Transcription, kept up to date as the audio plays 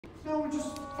No, we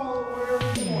just follow wherever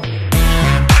we want.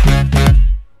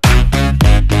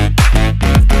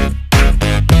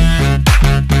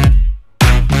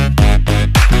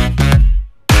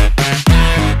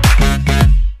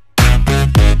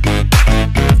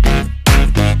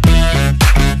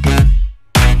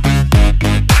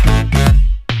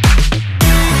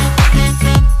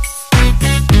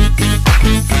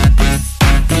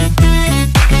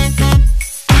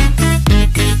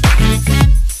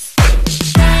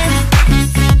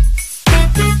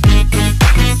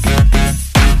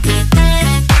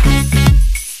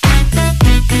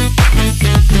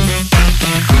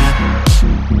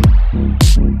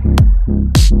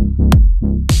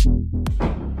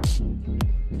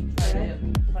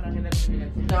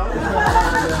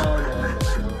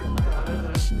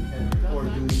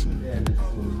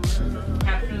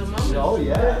 Capture the moment? Oh,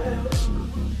 yeah.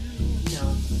 No.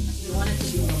 You want it to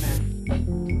be romantic.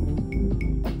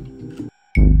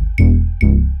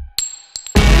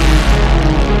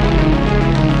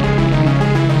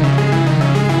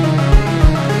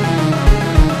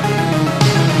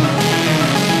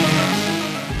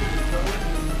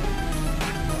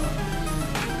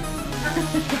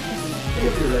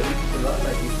 If you're ready to run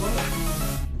like this one,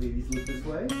 ladies look this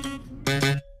way.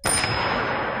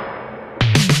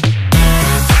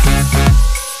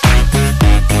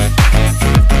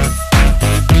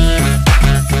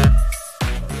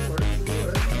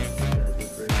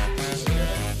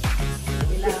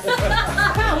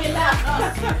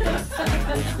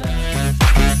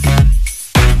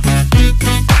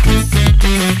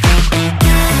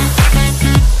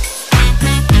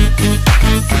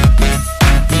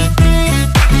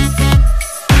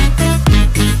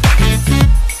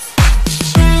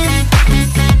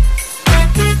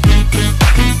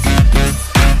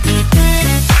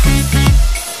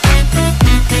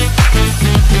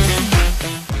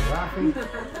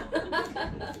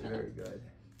 Very good.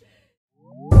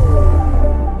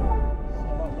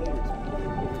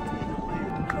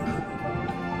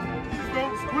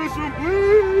 Don't squish him,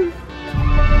 please!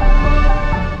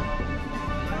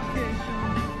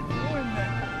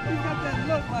 He's got that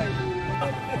look like.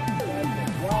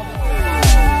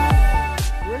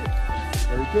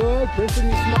 Very good. Princeton,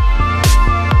 you smile.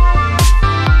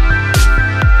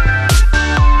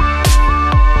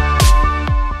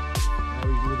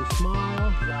 Smile.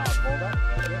 Yeah, hold up.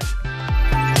 That's it.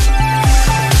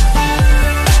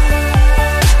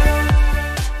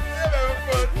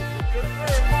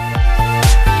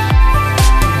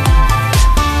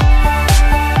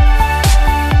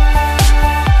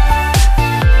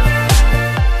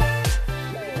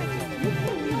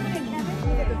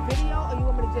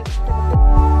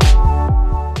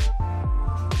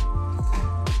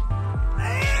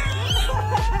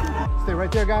 Stay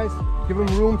right there, guys. Give him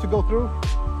room to go through.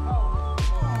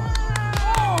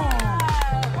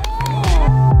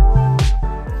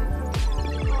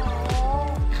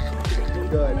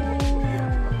 Good.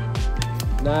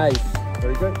 Nice.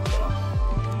 Very good.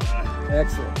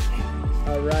 Excellent.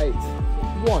 All right.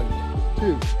 1,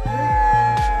 2.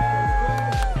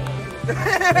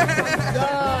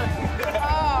 Done.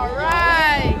 All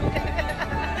right.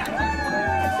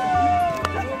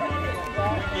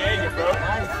 Yeah, bro.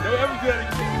 Nice. Don't ever do that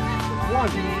again. 1.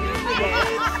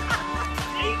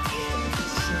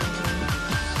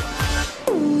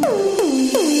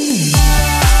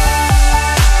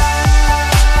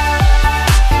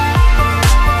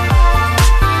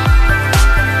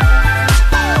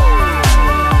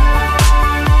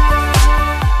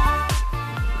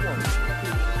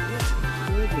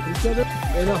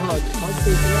 And a hug.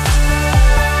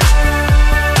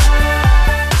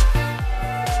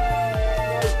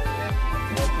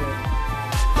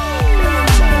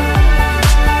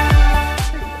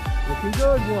 Looking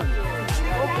good, one.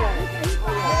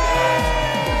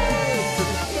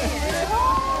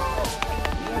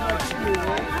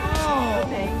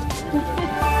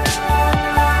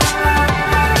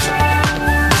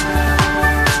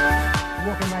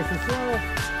 Walking nice and slow.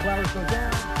 Flowers go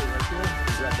down.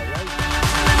 Grab the right.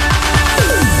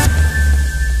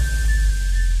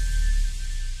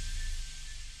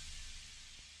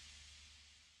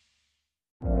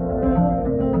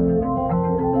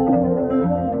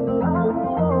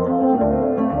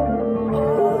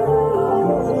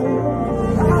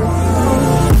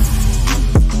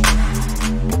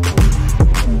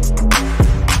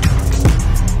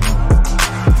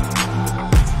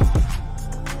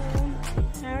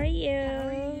 How are you?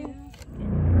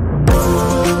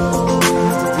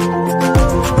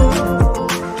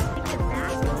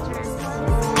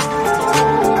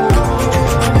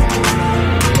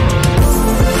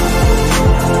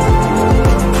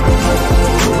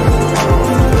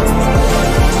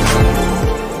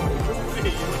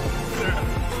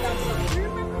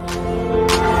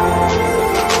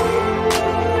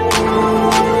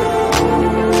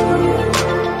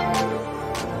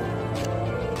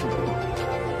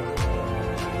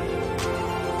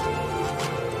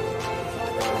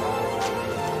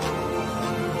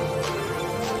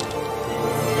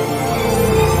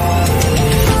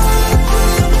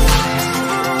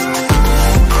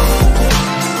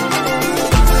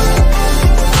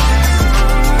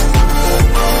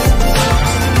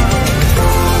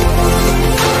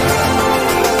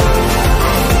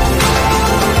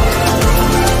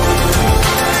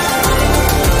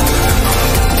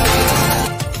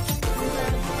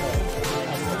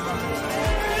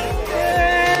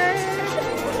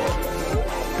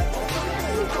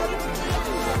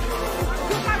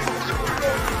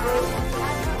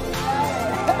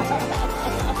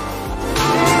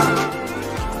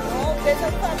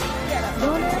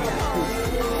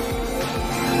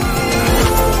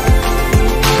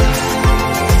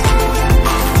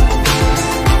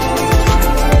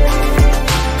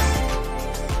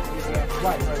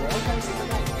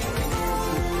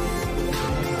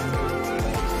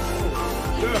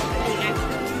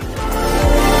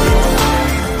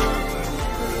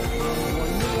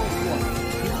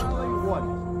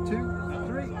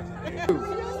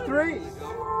 Three.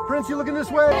 Prince, you looking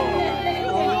this way?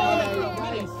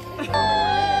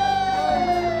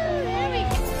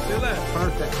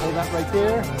 Perfect. Hold that right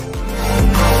there.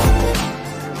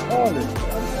 Hold it.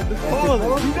 Hold it.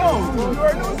 You know. You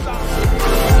already know stop.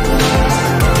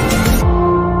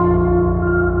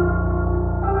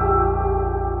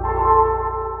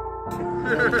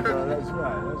 That's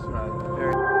right. That's right.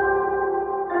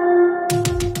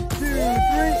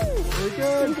 Very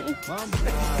good. Mom.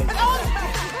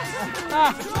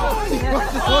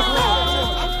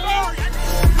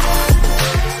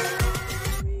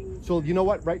 So you know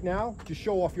what? Right now, just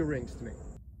show off your rings to me.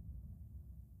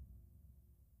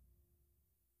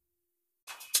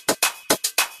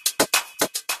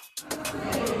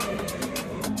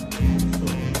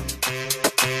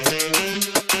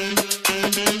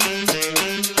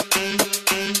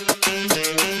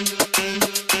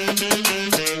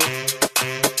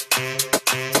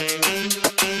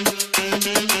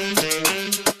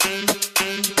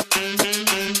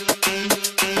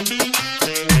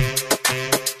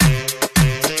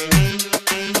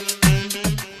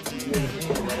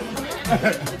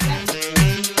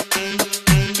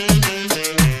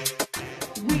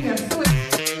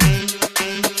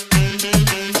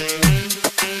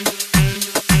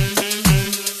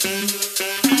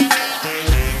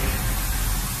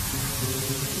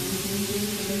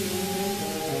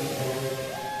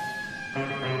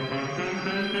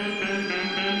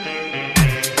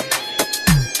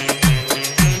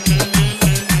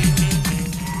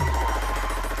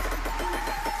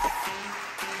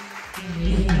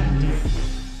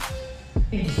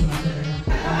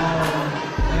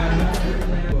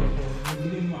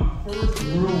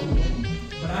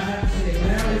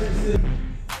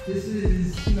 This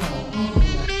is, you know,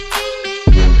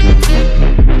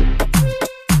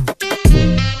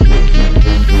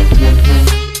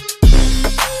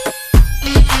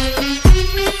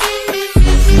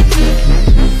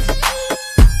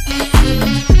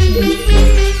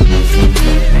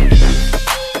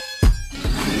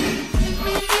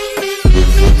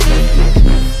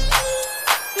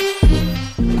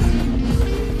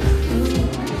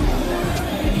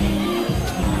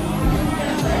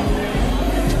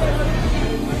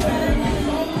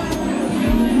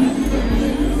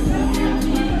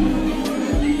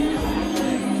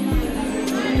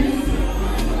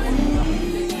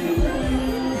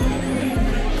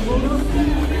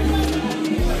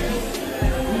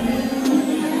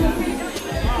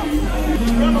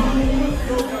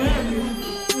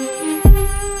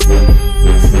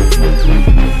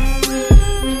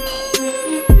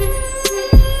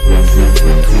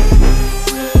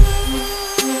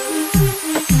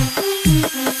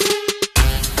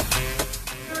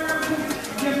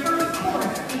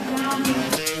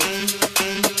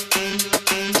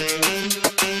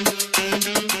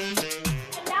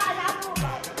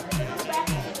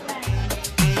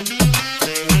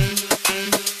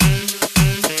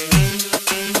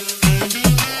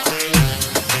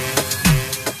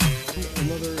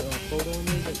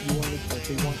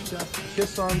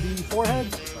 kiss on the forehead.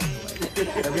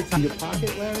 Every time your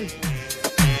pocket, Larry.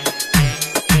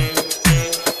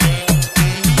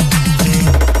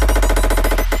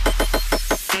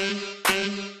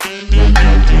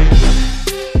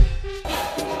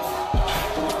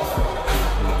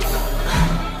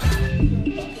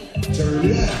 Turn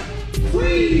it up.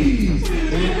 Freeze!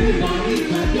 Everybody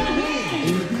clap your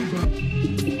hands. Everybody.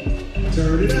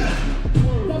 Turn it up.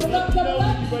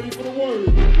 You ready for the word?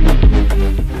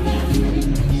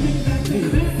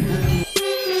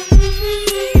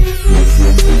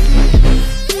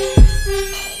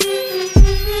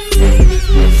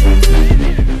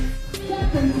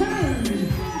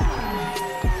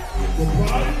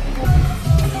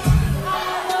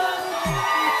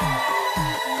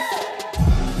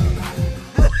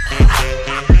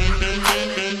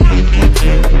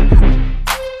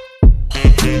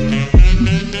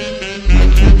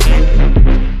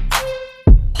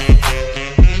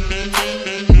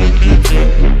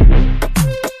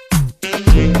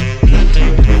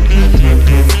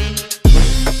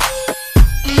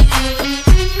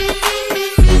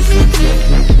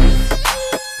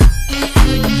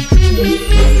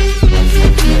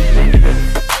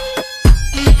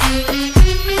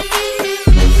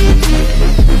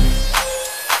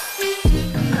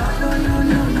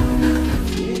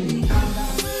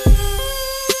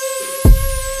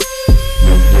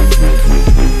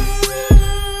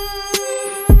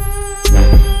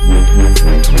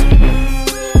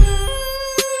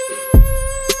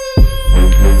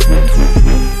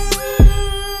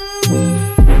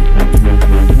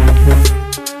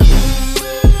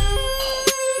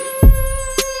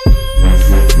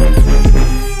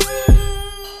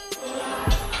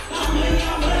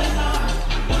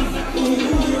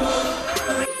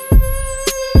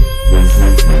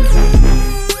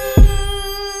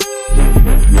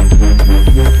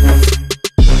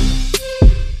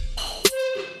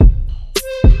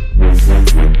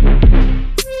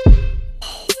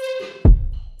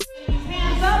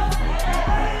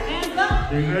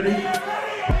 Ready?